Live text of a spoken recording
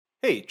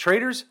Hey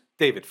traders,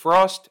 David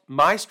Frost,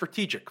 my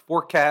strategic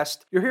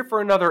forecast. You're here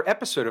for another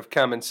episode of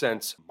Common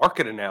Sense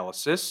Market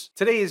Analysis.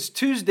 Today is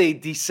Tuesday,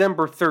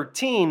 December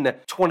 13,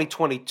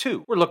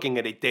 2022. We're looking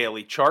at a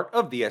daily chart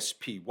of the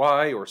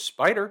SPY or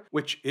Spider,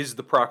 which is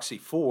the proxy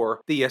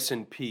for the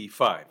S&P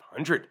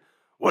 500.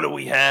 What do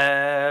we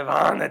have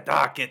on the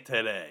docket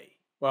today?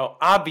 Well,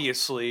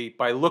 obviously,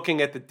 by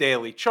looking at the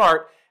daily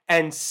chart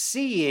and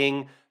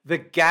seeing the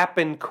gap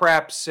and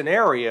crap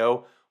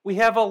scenario, we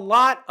have a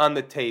lot on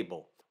the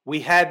table.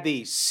 We had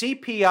the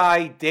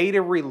CPI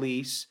data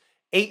release,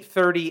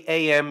 8:30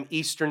 a.m.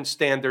 Eastern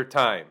Standard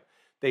Time.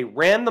 They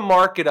ran the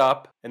market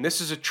up, and this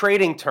is a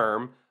trading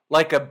term,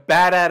 like a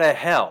bat out of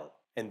hell.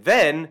 And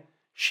then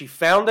she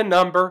found a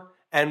number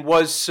and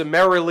was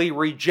summarily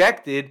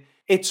rejected.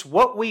 It's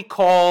what we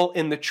call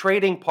in the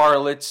trading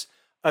parlance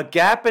a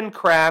gap and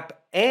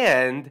crap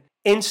and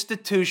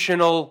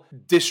institutional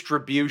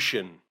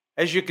distribution.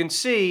 As you can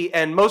see,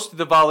 and most of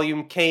the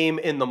volume came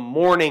in the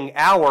morning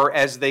hour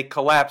as they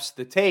collapsed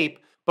the tape,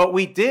 but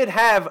we did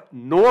have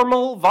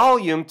normal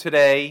volume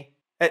today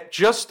at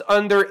just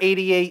under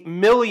 88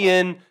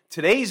 million.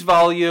 Today's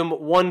volume,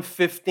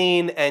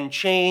 115 and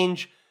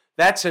change.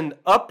 That's an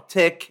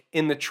uptick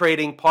in the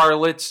trading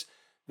parlance.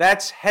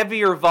 That's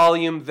heavier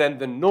volume than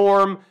the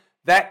norm.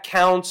 That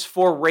counts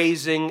for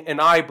raising an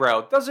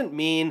eyebrow. Doesn't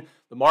mean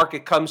the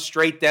market comes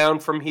straight down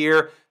from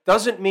here.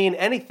 Doesn't mean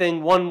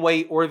anything one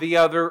way or the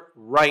other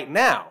right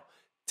now,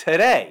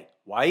 today.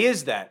 Why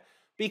is that?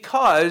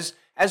 Because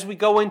as we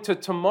go into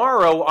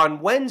tomorrow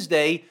on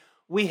Wednesday,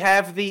 we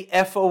have the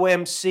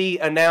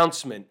FOMC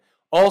announcement,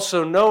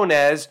 also known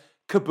as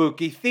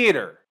Kabuki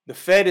Theater. The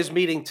Fed is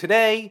meeting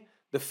today.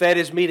 The Fed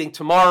is meeting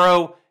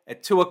tomorrow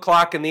at 2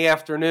 o'clock in the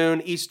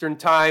afternoon Eastern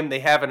Time. They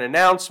have an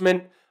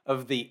announcement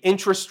of the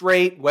interest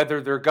rate,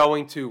 whether they're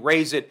going to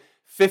raise it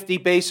 50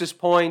 basis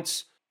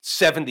points,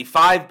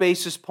 75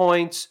 basis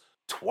points,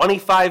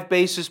 25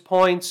 basis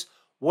points.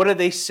 What do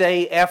they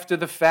say after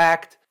the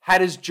fact? How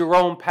does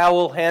Jerome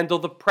Powell handle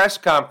the press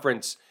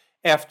conference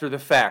after the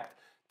fact?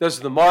 Does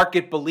the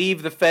market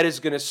believe the Fed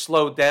is going to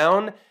slow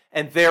down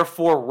and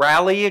therefore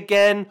rally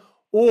again?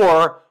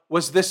 Or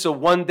was this a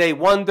one-day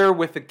wonder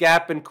with a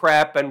gap and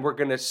crap and we're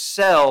going to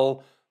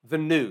sell the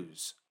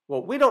news?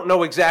 Well, we don't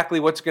know exactly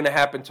what's going to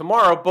happen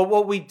tomorrow, but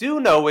what we do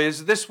know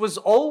is this was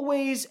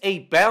always a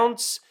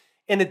bounce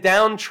in a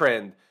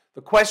downtrend.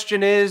 The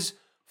question is,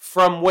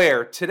 from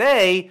where?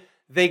 Today,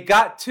 they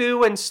got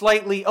to and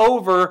slightly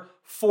over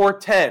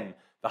 410.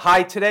 The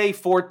high today,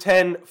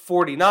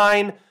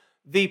 410.49.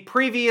 The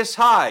previous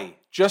high,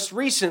 just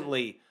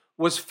recently,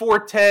 was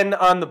 410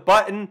 on the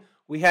button.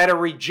 We had a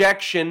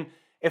rejection.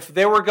 If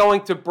they were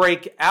going to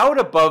break out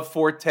above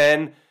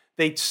 410,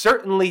 they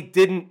certainly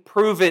didn't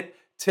prove it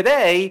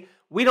today.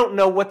 We don't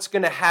know what's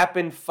going to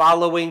happen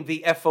following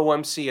the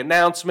FOMC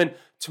announcement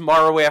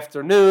tomorrow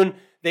afternoon.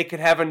 They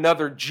could have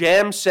another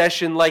jam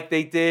session like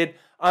they did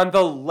on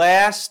the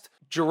last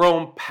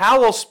Jerome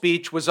Powell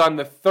speech was on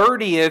the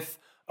 30th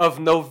of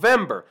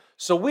November.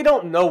 So we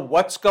don't know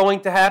what's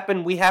going to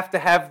happen. We have to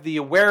have the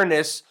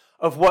awareness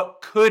of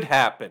what could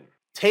happen.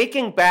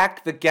 Taking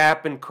back the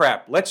gap and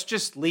crap, let's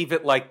just leave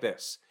it like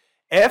this.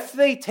 If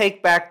they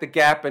take back the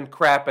gap and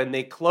crap and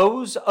they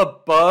close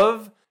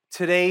above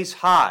today's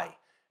high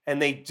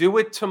and they do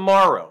it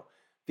tomorrow,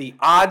 the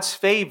odds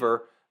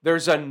favor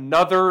there's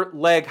another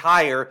leg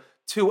higher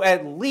to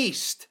at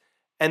least,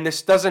 and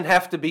this doesn't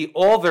have to be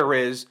all there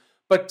is,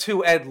 but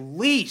to at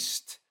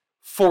least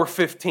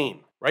 415.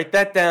 Write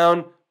that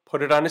down,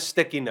 put it on a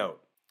sticky note.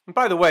 And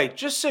by the way,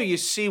 just so you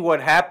see what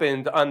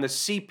happened on the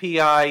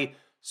CPI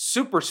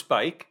super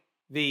spike,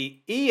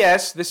 the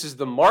ES, this is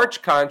the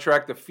March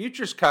contract, the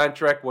futures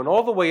contract, went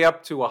all the way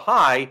up to a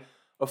high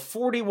of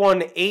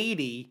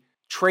 41.80,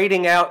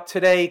 trading out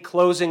today,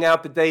 closing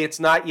out the day. It's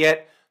not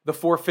yet the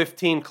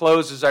 415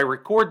 close as I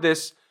record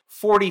this,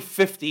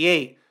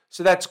 40.58.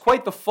 So that's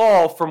quite the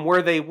fall from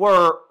where they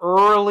were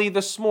early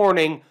this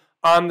morning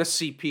on the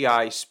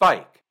CPI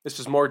spike. This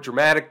is more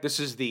dramatic. This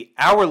is the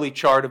hourly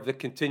chart of the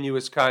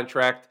continuous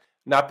contract,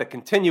 not the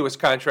continuous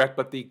contract,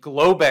 but the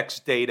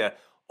Globex data,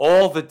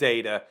 all the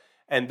data.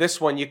 And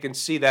this one, you can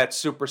see that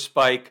super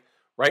spike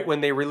right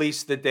when they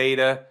released the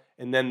data,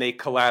 and then they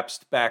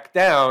collapsed back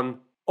down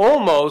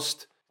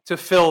almost to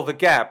fill the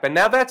gap. And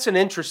now that's an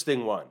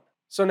interesting one.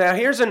 So now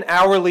here's an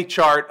hourly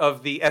chart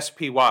of the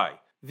SPY.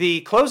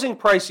 The closing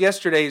price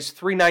yesterday is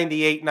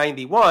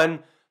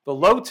 $398.91. The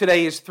low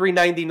today is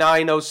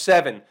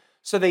 $399.07.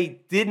 So they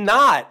did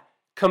not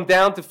come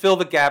down to fill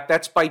the gap.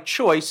 That's by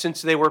choice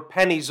since they were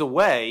pennies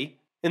away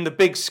in the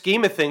big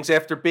scheme of things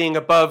after being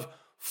above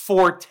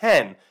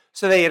 410.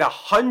 So they had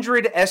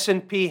 100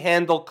 S&P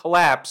handle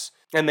collapse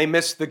and they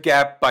missed the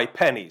gap by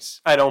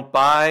pennies. I don't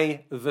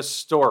buy the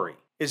story.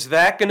 Is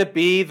that going to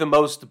be the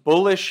most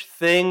bullish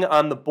thing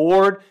on the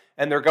board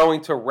and they're going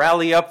to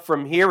rally up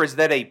from here? Is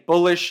that a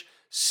bullish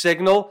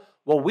signal?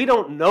 Well, we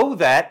don't know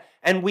that,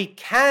 and we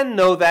can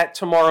know that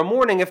tomorrow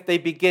morning if they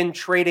begin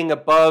trading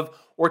above,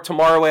 or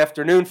tomorrow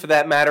afternoon for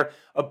that matter,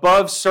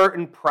 above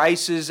certain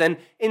prices, and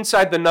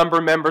inside the number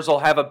members will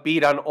have a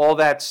beat on all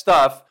that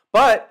stuff.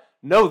 But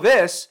know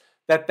this,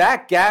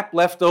 that gap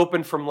left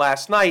open from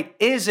last night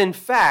is in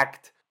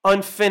fact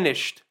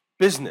unfinished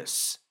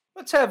business.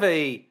 Let's have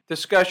a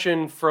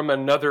discussion from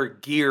another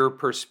gear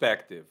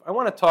perspective. I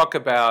want to talk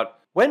about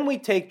when we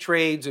take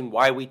trades and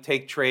why we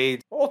take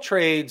trades. All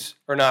trades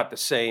are not the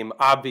same,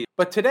 obvious.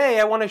 But today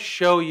I want to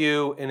show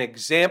you an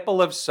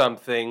example of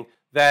something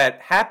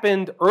that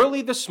happened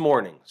early this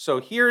morning.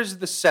 So here's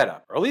the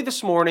setup. Early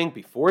this morning,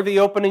 before the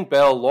opening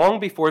bell,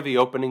 long before the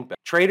opening bell,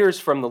 traders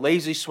from the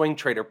Lazy Swing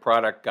Trader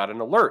product got an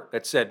alert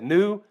that said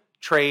new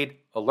trade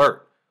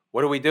alert.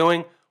 What are we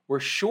doing? We're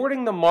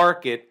shorting the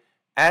market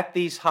at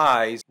these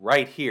highs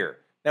right here.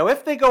 Now,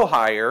 if they go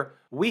higher,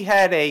 we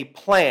had a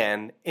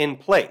plan in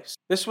place.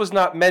 This was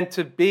not meant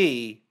to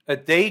be a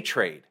day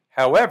trade.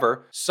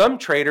 However, some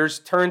traders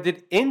turned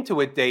it into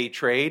a day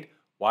trade.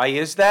 Why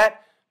is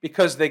that?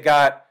 Because they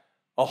got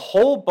a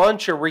whole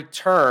bunch of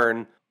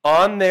return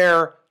on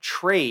their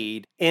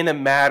trade in a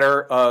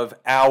matter of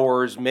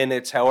hours,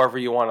 minutes, however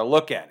you want to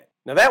look at it.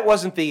 Now, that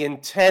wasn't the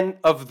intent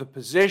of the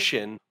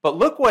position, but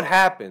look what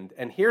happened.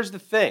 And here's the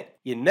thing.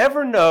 You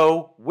never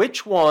know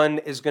which one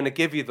is going to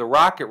give you the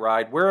rocket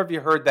ride. Where have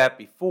you heard that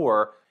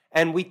before?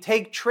 And we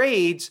take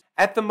trades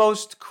at the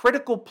most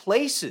critical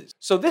places.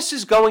 So this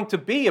is going to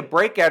be a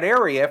breakout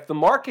area. If the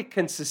market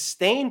can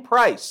sustain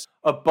price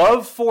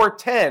above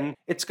 410,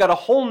 it's got a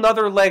whole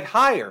nother leg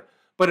higher.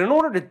 But in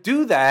order to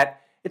do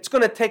that, it's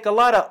going to take a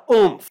lot of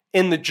oomph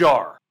in the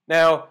jar.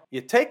 Now,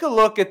 you take a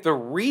look at the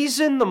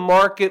reason the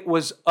market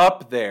was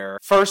up there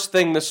first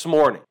thing this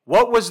morning.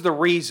 What was the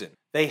reason?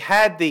 They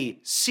had the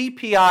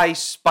CPI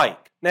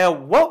spike. Now,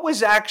 what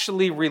was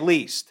actually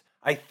released?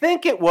 I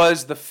think it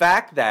was the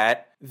fact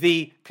that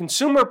the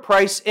consumer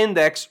price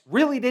index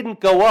really didn't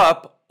go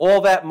up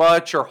all that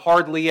much or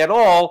hardly at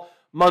all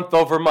month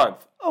over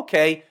month.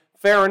 Okay,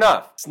 fair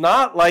enough. It's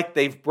not like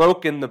they've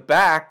broken the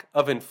back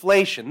of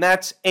inflation.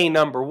 That's a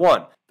number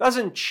one.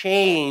 Doesn't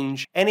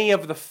change any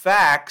of the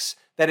facts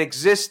that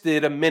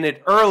existed a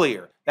minute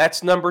earlier.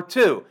 That's number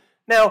two.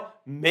 Now,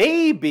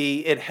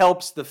 maybe it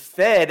helps the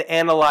Fed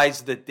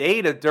analyze the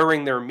data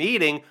during their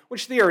meeting,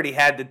 which they already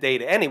had the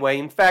data anyway.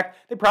 In fact,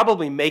 they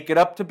probably make it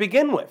up to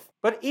begin with.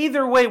 But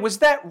either way, was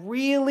that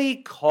really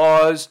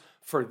cause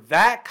for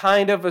that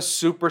kind of a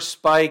super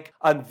spike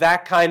on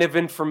that kind of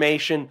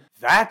information?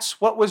 That's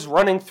what was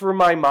running through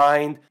my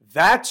mind.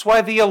 That's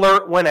why the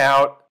alert went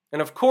out.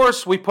 And of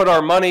course, we put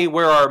our money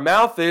where our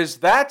mouth is.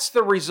 That's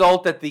the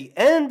result at the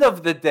end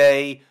of the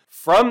day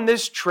from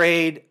this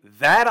trade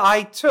that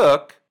I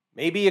took.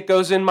 Maybe it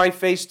goes in my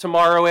face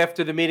tomorrow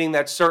after the meeting.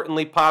 That's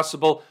certainly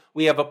possible.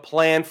 We have a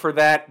plan for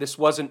that. This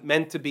wasn't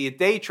meant to be a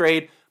day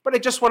trade, but I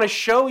just want to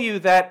show you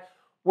that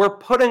we're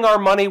putting our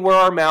money where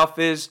our mouth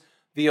is.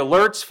 The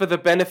alerts for the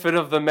benefit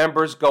of the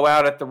members go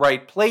out at the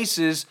right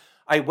places.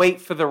 I wait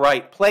for the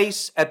right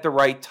place at the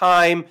right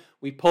time.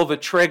 We pull the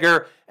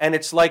trigger, and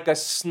it's like a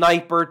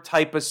sniper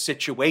type of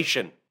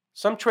situation.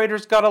 Some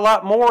traders got a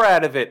lot more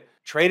out of it.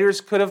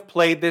 Traders could have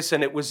played this,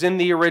 and it was in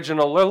the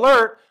original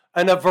alert,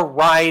 in a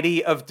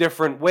variety of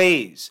different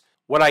ways.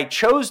 What I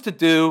chose to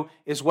do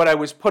is what I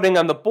was putting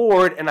on the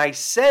board, and I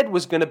said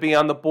was going to be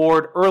on the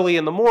board early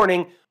in the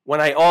morning,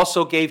 when I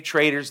also gave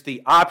traders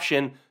the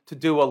option to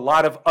do a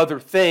lot of other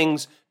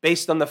things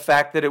based on the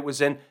fact that it was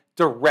in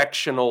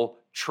directional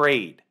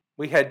trade.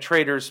 We had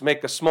traders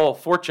make a small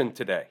fortune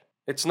today.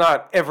 It's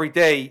not every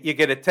day you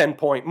get a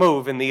 10-point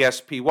move in the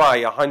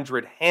SPY,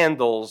 100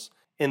 handles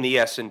in the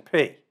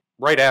S&P,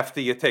 right after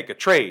you take a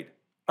trade,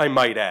 I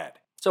might add.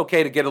 It's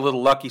okay to get a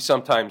little lucky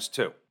sometimes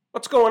too.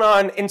 What's going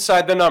on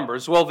inside the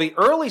numbers? Well, the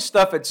early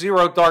stuff at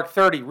 0 dark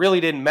 30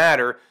 really didn't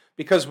matter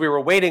because we were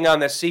waiting on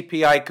the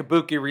CPI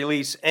Kabuki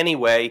release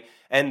anyway,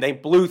 and they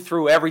blew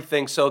through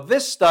everything. So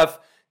this stuff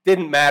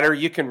didn't matter.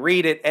 You can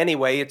read it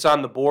anyway. It's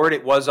on the board.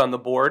 It was on the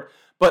board.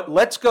 But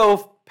let's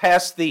go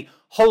past the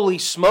holy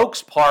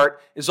smokes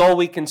part is all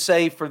we can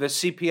say for the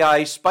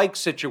CPI spike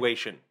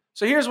situation.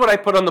 So here's what I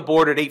put on the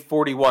board at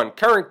 841.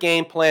 Current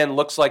game plan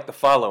looks like the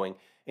following.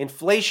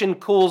 Inflation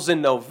cools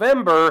in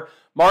November.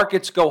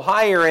 Markets go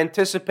higher,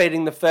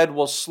 anticipating the Fed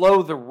will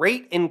slow the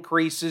rate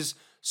increases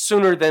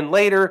sooner than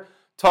later.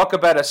 Talk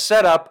about a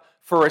setup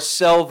for a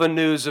sell the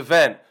news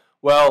event.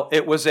 Well,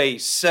 it was a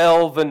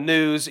sell the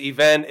news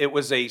event. It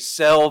was a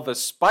sell the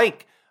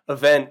spike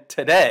event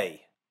today.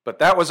 But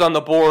that was on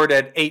the board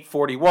at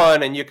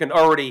 841, and you can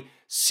already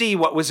see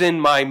what was in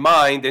my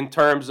mind in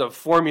terms of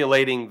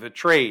formulating the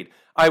trade.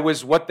 I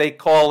was what they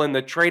call in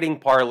the trading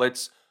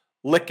parlance,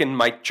 licking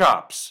my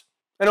chops.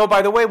 And oh,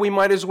 by the way, we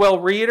might as well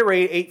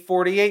reiterate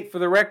 848 for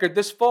the record.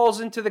 This falls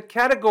into the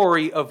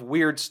category of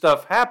weird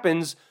stuff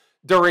happens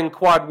during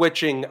quad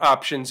witching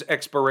options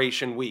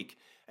expiration week.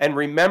 And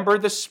remember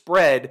the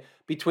spread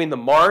between the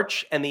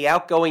March and the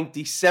outgoing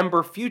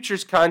December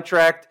futures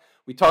contract.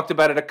 We talked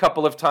about it a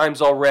couple of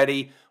times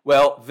already.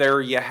 Well,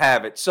 there you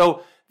have it.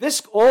 So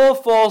this all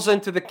falls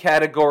into the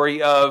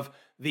category of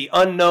the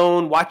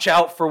unknown, watch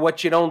out for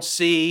what you don't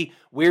see,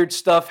 weird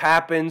stuff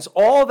happens,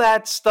 all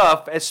that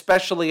stuff,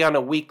 especially on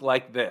a week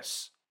like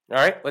this. All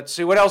right, let's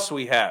see what else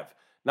we have.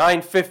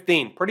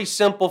 9:15, pretty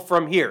simple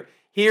from here.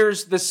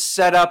 Here's the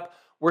setup.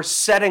 We're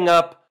setting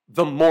up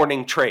the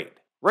morning trade.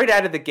 Right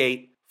out of the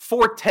gate,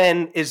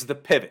 410 is the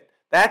pivot.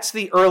 That's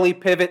the early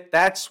pivot.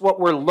 That's what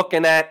we're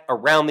looking at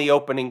around the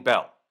opening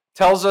bell.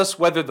 Tells us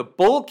whether the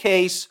bull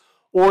case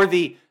or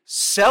the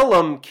sell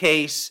 'em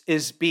case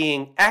is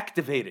being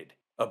activated.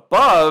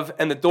 Above,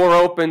 and the door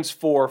opens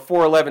for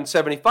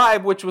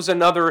 411.75, which was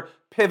another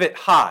pivot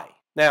high.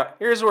 Now,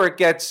 here's where it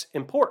gets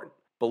important.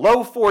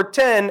 Below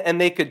 410,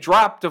 and they could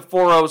drop to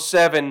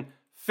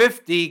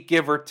 407.50,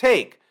 give or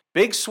take.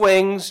 Big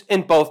swings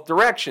in both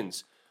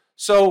directions.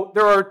 So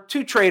there are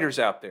two traders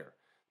out there.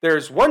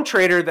 There's one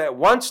trader that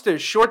wants to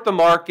short the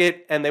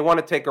market and they want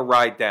to take a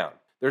ride down.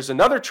 There's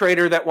another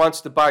trader that wants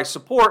to buy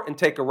support and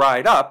take a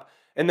ride up.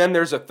 And then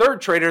there's a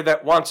third trader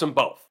that wants them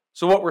both.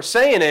 So what we're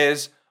saying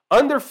is,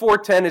 under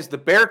 410 is the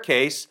bear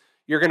case.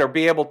 You're going to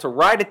be able to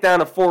ride it down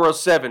to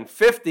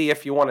 407.50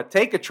 if you want to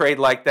take a trade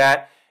like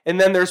that. And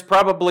then there's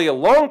probably a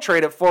long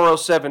trade at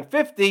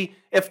 407.50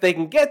 if they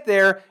can get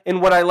there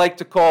in what I like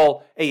to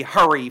call a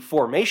hurry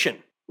formation.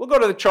 We'll go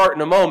to the chart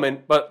in a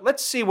moment, but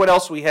let's see what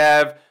else we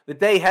have. The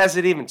day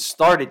hasn't even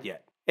started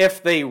yet.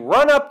 If they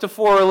run up to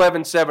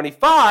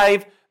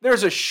 411.75,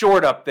 there's a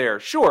short up there,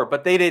 sure,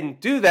 but they didn't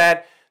do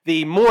that.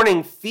 The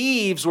morning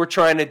thieves were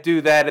trying to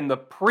do that in the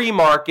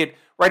pre-market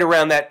right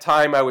around that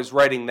time I was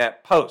writing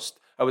that post.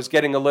 I was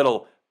getting a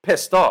little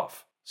pissed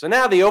off. So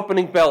now the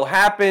opening bell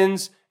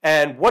happens,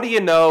 and what do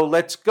you know?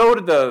 Let's go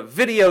to the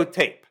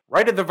videotape.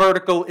 Right at the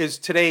vertical is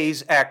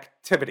today's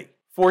activity.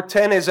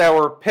 410 is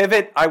our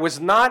pivot. I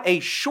was not a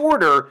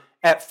shorter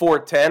at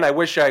 410. I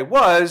wish I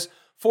was.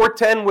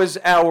 410 was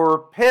our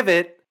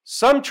pivot.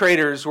 Some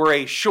traders were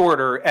a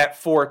shorter at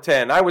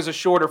 410. I was a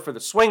shorter for the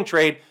swing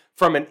trade.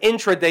 From an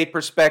intraday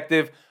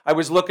perspective, I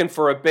was looking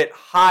for a bit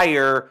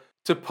higher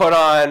to put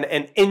on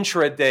an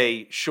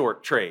intraday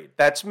short trade.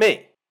 That's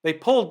me. They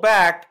pulled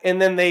back and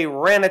then they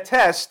ran a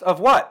test of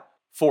what?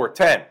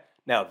 410.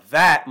 Now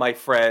that, my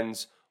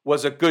friends,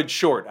 was a good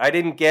short. I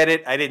didn't get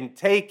it. I didn't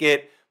take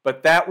it.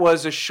 But that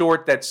was a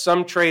short that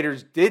some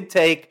traders did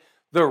take,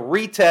 the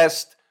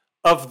retest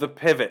of the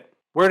pivot.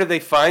 Where did they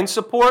find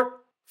support?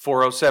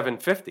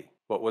 407.50.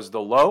 What was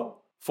the low?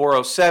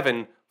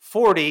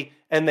 407.40,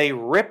 and they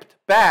ripped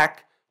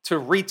back to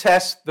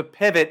retest the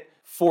pivot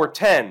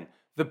 410,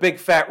 the big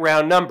fat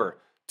round number,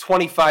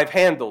 25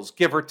 handles,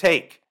 give or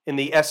take, in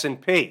the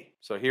S&P.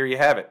 So here you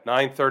have it,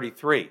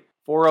 933.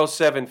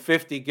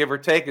 407.50, give or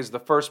take, is the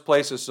first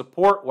place of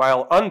support,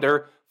 while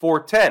under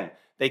 410.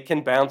 They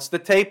can bounce the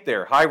tape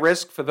there. High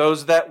risk for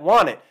those that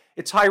want it.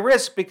 It's high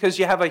risk because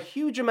you have a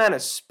huge amount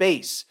of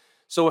space.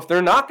 So if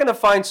they're not going to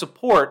find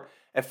support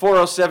at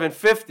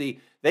 407.50,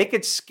 they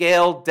could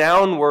scale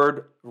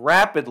downward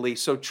rapidly.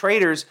 So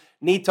traders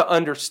need to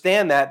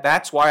understand that.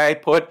 That's why I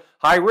put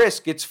high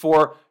risk. It's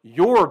for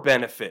your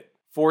benefit.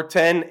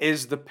 410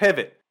 is the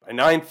pivot. By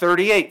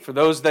 938, for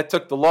those that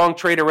took the long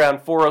trade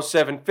around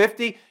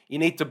 407.50, you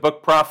need to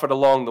book profit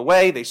along the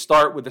way. They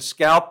start with a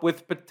scalp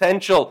with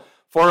potential.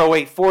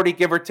 408.40,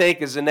 give or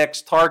take, is the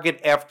next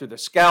target after the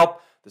scalp.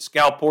 The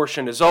scalp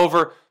portion is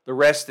over. The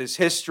rest is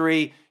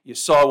history. You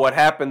saw what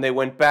happened. They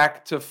went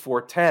back to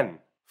 410.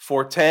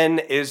 410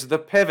 is the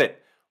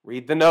pivot.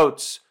 Read the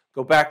notes.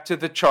 Go back to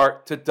the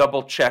chart to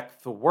double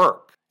check the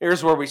work.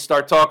 Here's where we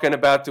start talking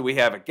about, do we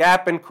have a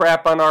gap and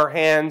crap on our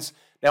hands?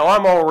 Now,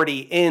 I'm already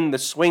in the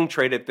swing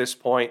trade at this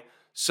point,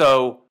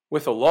 so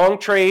with a long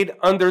trade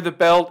under the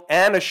belt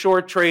and a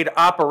short trade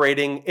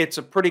operating, it's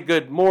a pretty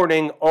good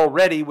morning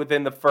already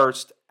within the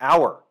first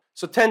hour.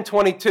 So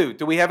 10:22,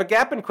 do we have a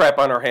gap and crap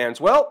on our hands?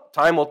 Well,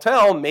 time will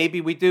tell.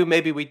 Maybe we do,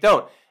 maybe we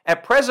don't.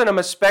 At present, I'm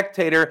a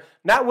spectator,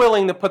 not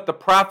willing to put the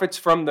profits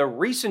from the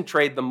recent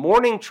trade, the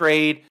morning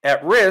trade,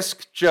 at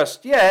risk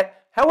just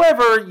yet.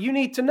 However, you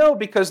need to know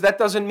because that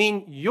doesn't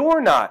mean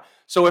you're not.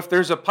 So if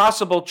there's a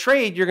possible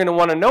trade, you're going to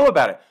want to know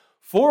about it.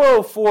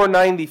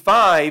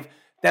 404.95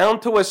 down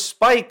to a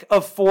spike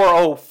of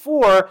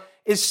 404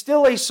 is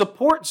still a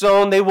support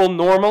zone they will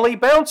normally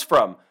bounce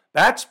from.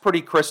 That's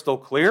pretty crystal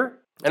clear.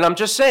 And I'm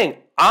just saying,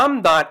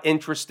 I'm not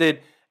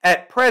interested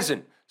at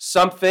present.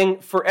 Something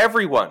for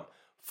everyone.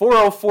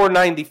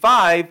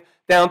 404.95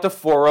 down to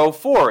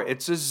 404.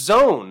 It's a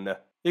zone.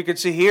 You can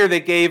see here they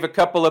gave a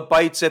couple of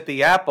bites at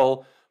the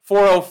apple.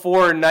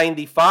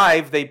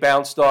 404.95 they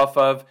bounced off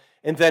of,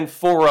 and then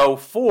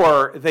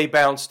 404 they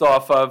bounced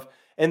off of.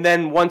 And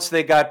then once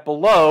they got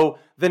below,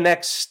 the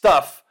next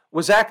stuff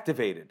was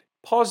activated.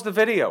 Pause the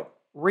video.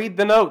 Read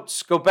the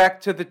notes. Go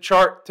back to the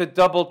chart to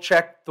double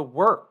check the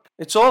work.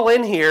 It's all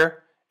in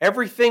here.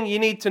 Everything you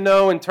need to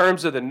know in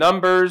terms of the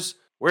numbers,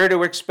 where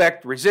to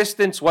expect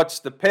resistance, what's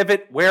the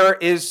pivot, where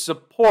is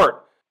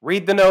support.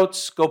 Read the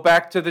notes, go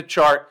back to the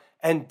chart,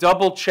 and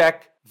double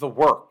check the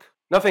work.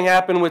 Nothing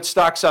happened with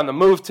stocks on the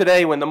move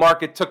today when the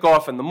market took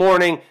off in the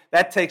morning.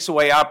 That takes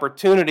away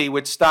opportunity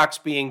with stocks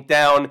being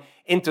down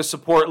into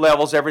support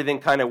levels. Everything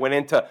kind of went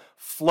into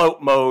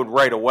float mode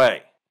right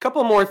away. A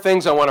couple more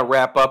things I want to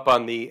wrap up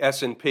on the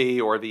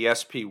S&P or the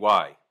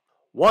SPY.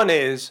 One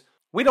is,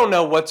 we don't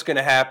know what's going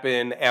to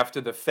happen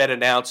after the Fed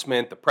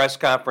announcement, the press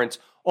conference,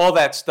 all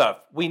that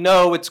stuff. We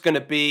know it's going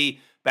to be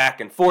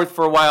back and forth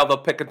for a while. They'll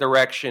pick a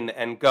direction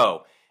and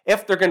go.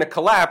 If they're going to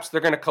collapse,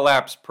 they're going to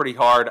collapse pretty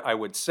hard, I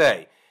would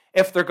say.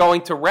 If they're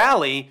going to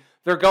rally,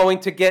 they're going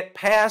to get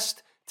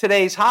past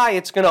today's high.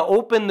 It's going to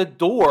open the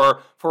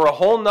door for a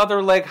whole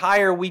nother leg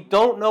higher. We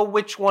don't know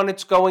which one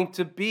it's going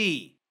to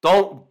be.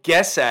 Don't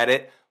guess at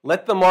it.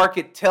 Let the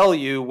market tell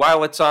you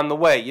while it's on the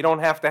way. You don't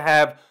have to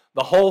have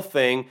the whole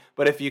thing,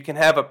 but if you can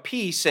have a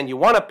piece and you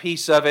want a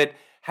piece of it,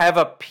 have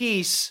a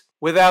piece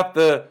without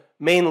the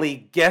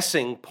mainly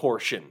guessing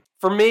portion.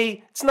 For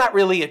me, it's not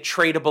really a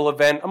tradable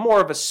event. I'm more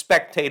of a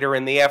spectator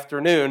in the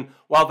afternoon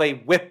while they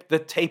whip the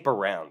tape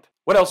around.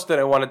 What else did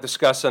I want to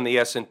discuss on the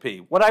S&P?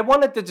 What I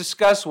wanted to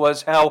discuss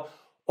was how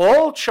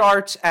all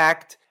charts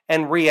act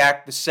and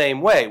react the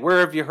same way. Where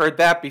have you heard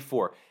that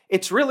before?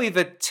 It's really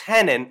the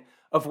tenet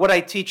of what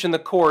I teach in the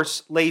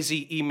course,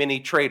 Lazy E-mini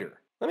Trader.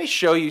 Let me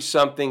show you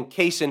something,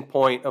 case in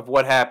point of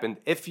what happened.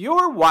 If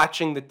you're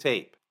watching the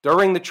tape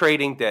during the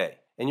trading day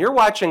and you're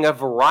watching a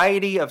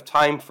variety of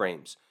time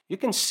frames, you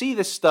can see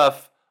this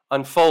stuff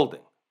unfolding.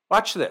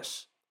 Watch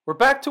this. We're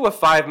back to a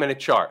 5-minute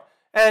chart.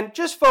 And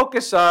just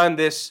focus on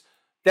this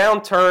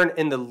downturn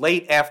in the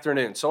late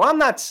afternoon. So I'm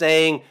not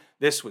saying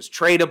this was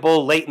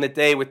tradable late in the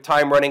day with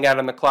time running out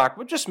on the clock.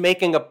 We're just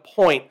making a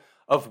point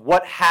of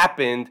what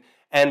happened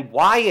and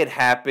why it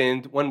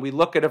happened when we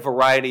look at a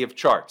variety of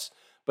charts.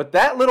 But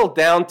that little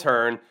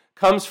downturn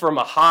comes from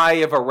a high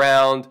of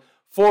around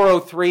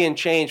 403 and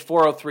change,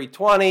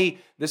 403.20.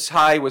 This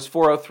high was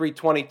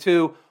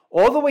 403.22,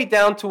 all the way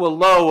down to a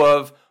low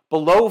of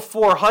below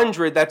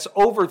 400. That's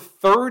over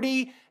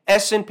 30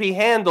 S&P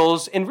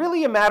handles in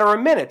really a matter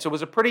of minutes. It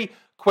was a pretty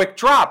quick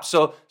drop.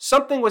 So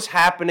something was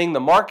happening. The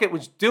market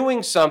was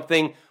doing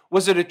something.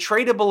 Was it a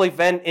tradable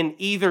event in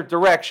either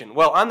direction?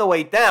 Well, on the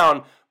way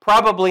down,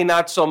 probably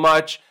not so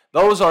much.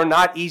 Those are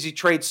not easy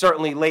trades.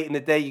 Certainly late in the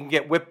day, you can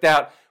get whipped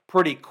out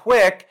pretty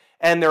quick,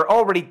 and they're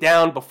already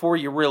down before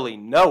you really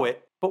know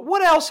it. But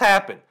what else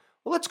happened?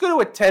 Well, let's go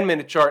to a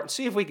 10-minute chart and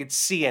see if we could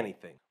see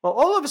anything. Well,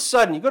 all of a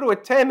sudden, you go to a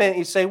 10-minute and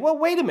you say, well,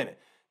 wait a minute.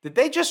 Did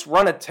they just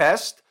run a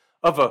test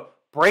of a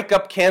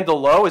breakup candle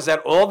low? Is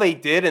that all they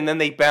did and then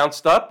they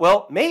bounced up?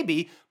 Well,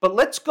 maybe, but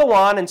let's go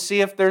on and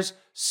see if there's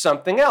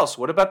something else.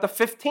 What about the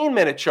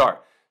 15-minute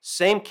chart?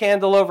 Same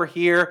candle over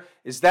here.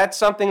 Is that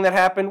something that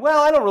happened?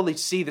 Well, I don't really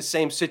see the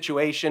same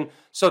situation,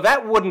 so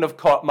that wouldn't have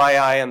caught my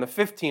eye on the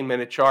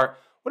 15-minute chart.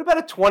 What about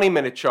a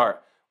 20-minute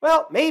chart?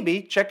 Well,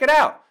 maybe. Check it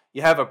out.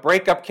 You have a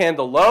breakup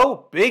candle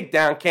low, big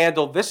down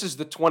candle. This is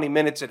the 20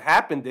 minutes it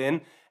happened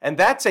in, and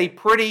that's a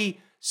pretty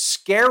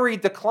scary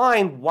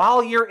decline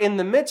while you're in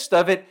the midst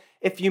of it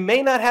if you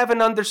may not have an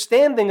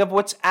understanding of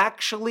what's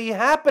actually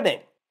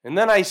happening. And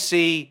then I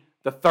see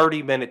the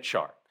 30-minute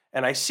chart,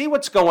 and I see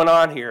what's going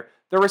on here.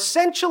 They're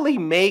essentially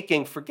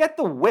making, forget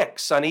the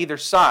wicks on either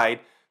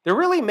side, they're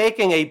really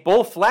making a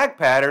bull flag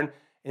pattern,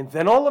 and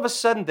then all of a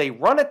sudden they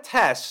run a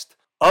test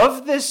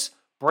of this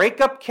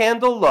breakup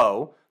candle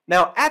low.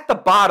 Now, at the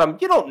bottom,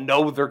 you don't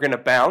know they're going to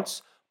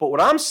bounce, but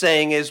what I'm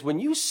saying is when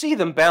you see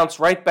them bounce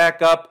right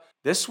back up,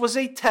 this was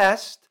a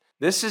test,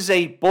 this is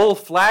a bull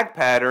flag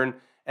pattern,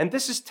 and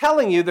this is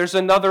telling you there's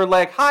another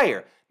leg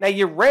higher. Now,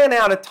 you ran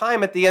out of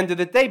time at the end of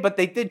the day, but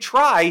they did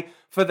try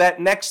for that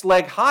next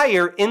leg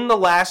higher in the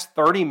last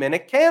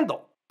 30-minute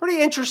candle.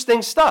 Pretty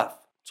interesting stuff.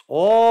 It's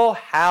all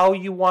how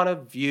you want to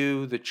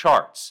view the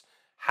charts,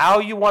 how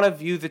you want to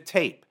view the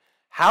tape,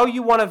 how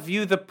you want to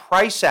view the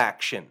price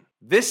action.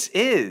 This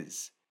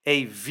is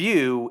a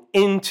view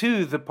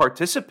into the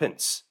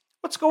participants.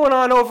 What's going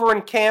on over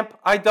in Camp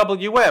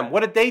IWM? What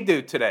did they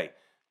do today?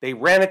 They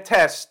ran a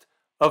test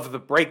of the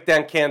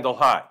breakdown candle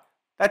high.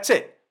 That's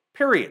it.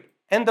 Period.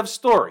 End of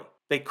story.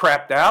 They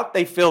crapped out.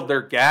 They filled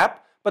their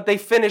gap, but they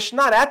finished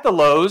not at the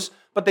lows,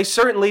 but they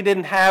certainly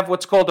didn't have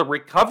what's called a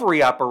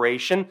recovery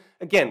operation.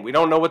 Again, we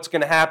don't know what's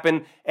going to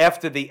happen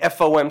after the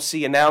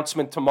FOMC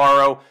announcement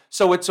tomorrow,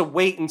 so it's a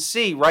wait and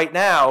see. Right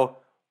now,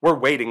 we're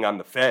waiting on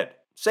the Fed.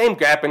 Same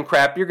gap and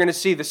crap. You're going to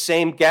see the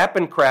same gap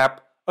and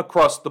crap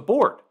across the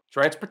board.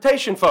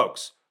 Transportation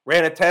folks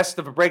ran a test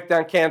of a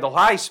breakdown candle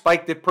high,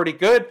 spiked it pretty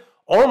good,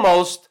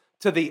 almost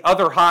to the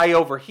other high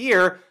over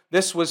here.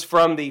 This was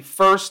from the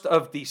 1st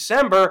of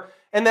December,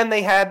 and then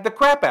they had the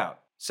crap out.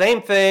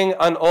 Same thing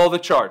on all the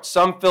charts.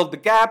 Some filled the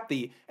gap.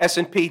 The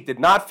S&P did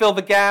not fill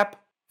the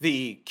gap.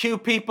 The Q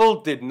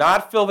people did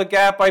not fill the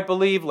gap, I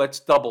believe. Let's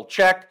double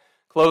check.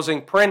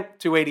 Closing print,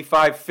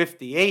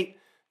 285.58.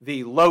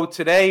 The low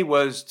today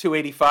was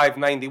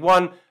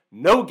 285.91.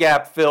 No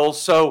gap fills.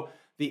 So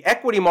the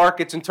equity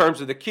markets in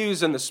terms of the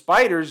Qs and the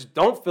spiders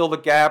don't fill the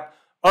gap.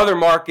 Other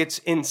markets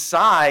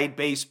inside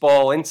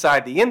baseball,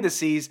 inside the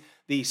indices,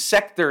 the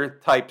sector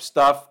type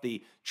stuff,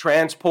 the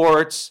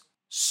transports,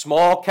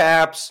 small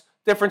caps,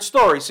 different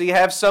stories. So you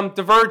have some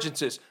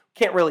divergences.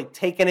 Can't really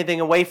take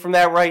anything away from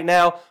that right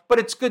now, but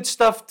it's good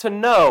stuff to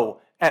know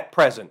at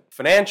present.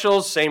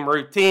 Financials, same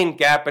routine,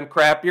 gap and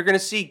crap. You're going to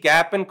see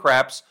gap and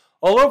craps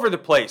all over the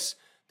place.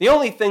 The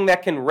only thing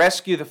that can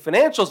rescue the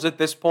financials at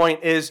this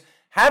point is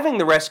having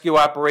the rescue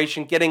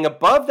operation, getting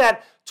above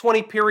that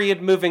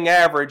 20-period moving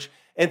average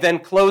and then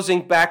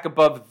closing back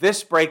above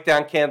this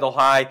breakdown candle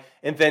high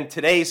and then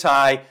today's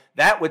high,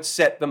 that would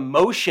set the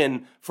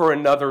motion for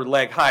another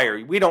leg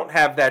higher. We don't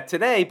have that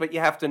today, but you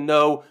have to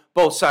know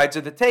both sides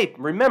of the tape.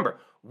 Remember,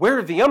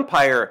 we're the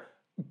umpire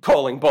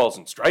calling balls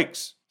and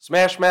strikes.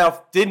 Smash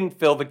Mouth didn't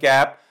fill the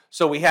gap,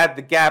 so we had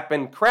the gap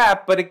and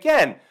crap. But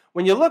again,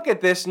 when you look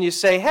at this and you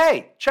say,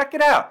 hey, check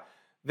it out.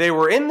 They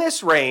were in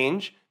this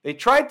range. They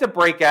tried to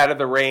break out of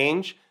the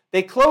range.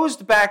 They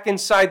closed back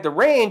inside the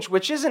range,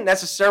 which isn't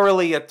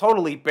necessarily a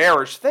totally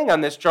bearish thing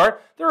on this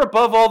chart. They're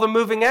above all the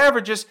moving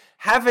averages,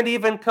 haven't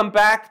even come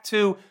back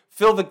to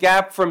fill the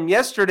gap from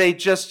yesterday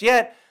just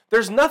yet.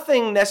 There's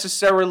nothing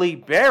necessarily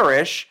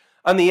bearish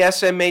on the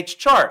SMH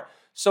chart.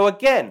 So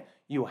again,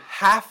 you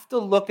have to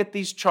look at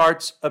these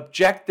charts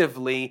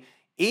objectively.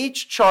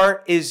 Each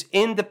chart is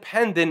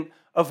independent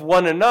of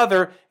one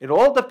another. It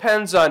all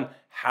depends on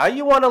how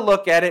you want to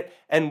look at it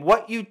and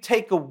what you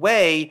take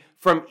away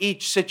from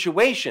each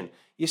situation.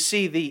 You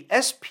see, the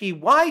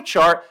SPY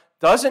chart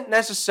doesn't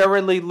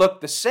necessarily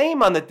look the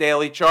same on the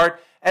daily chart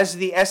as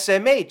the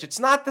SMH. It's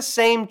not the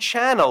same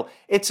channel.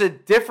 It's a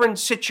different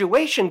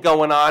situation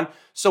going on.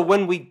 So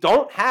when we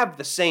don't have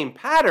the same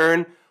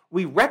pattern,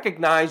 we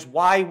recognize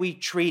why we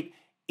treat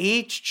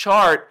each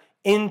chart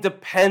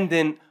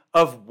independent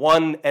of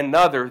one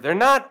another. They're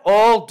not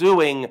all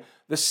doing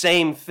the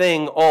same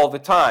thing all the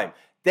time.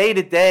 Day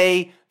to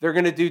day, they're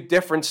going to do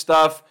different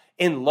stuff.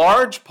 In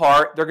large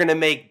part, they're going to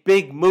make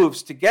big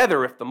moves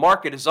together. If the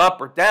market is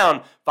up or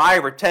down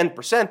 5 or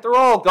 10%, they're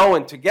all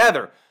going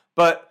together.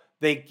 But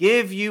they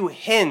give you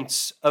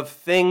hints of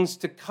things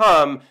to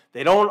come.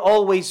 They don't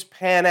always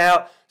pan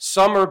out.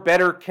 Some are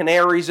better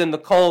canaries in the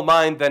coal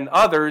mine than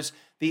others.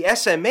 The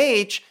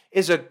SMH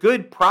is a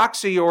good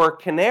proxy or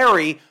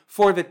canary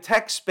for the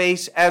tech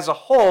space as a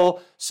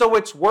whole, so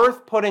it's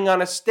worth putting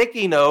on a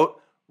sticky note,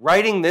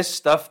 writing this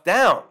stuff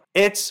down.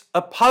 It's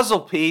a puzzle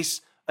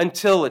piece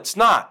until it's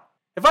not.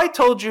 If I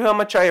told you how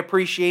much I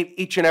appreciate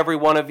each and every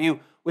one of you,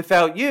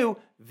 without you,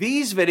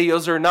 these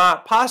videos are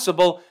not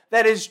possible.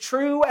 That is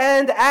true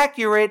and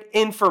accurate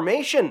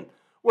information.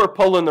 We're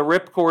pulling the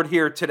ripcord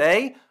here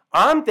today.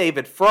 I'm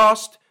David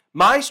Frost,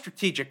 my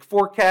strategic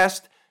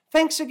forecast.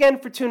 Thanks again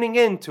for tuning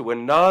in to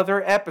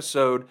another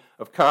episode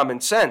of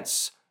Common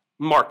Sense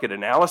Market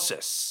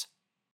Analysis.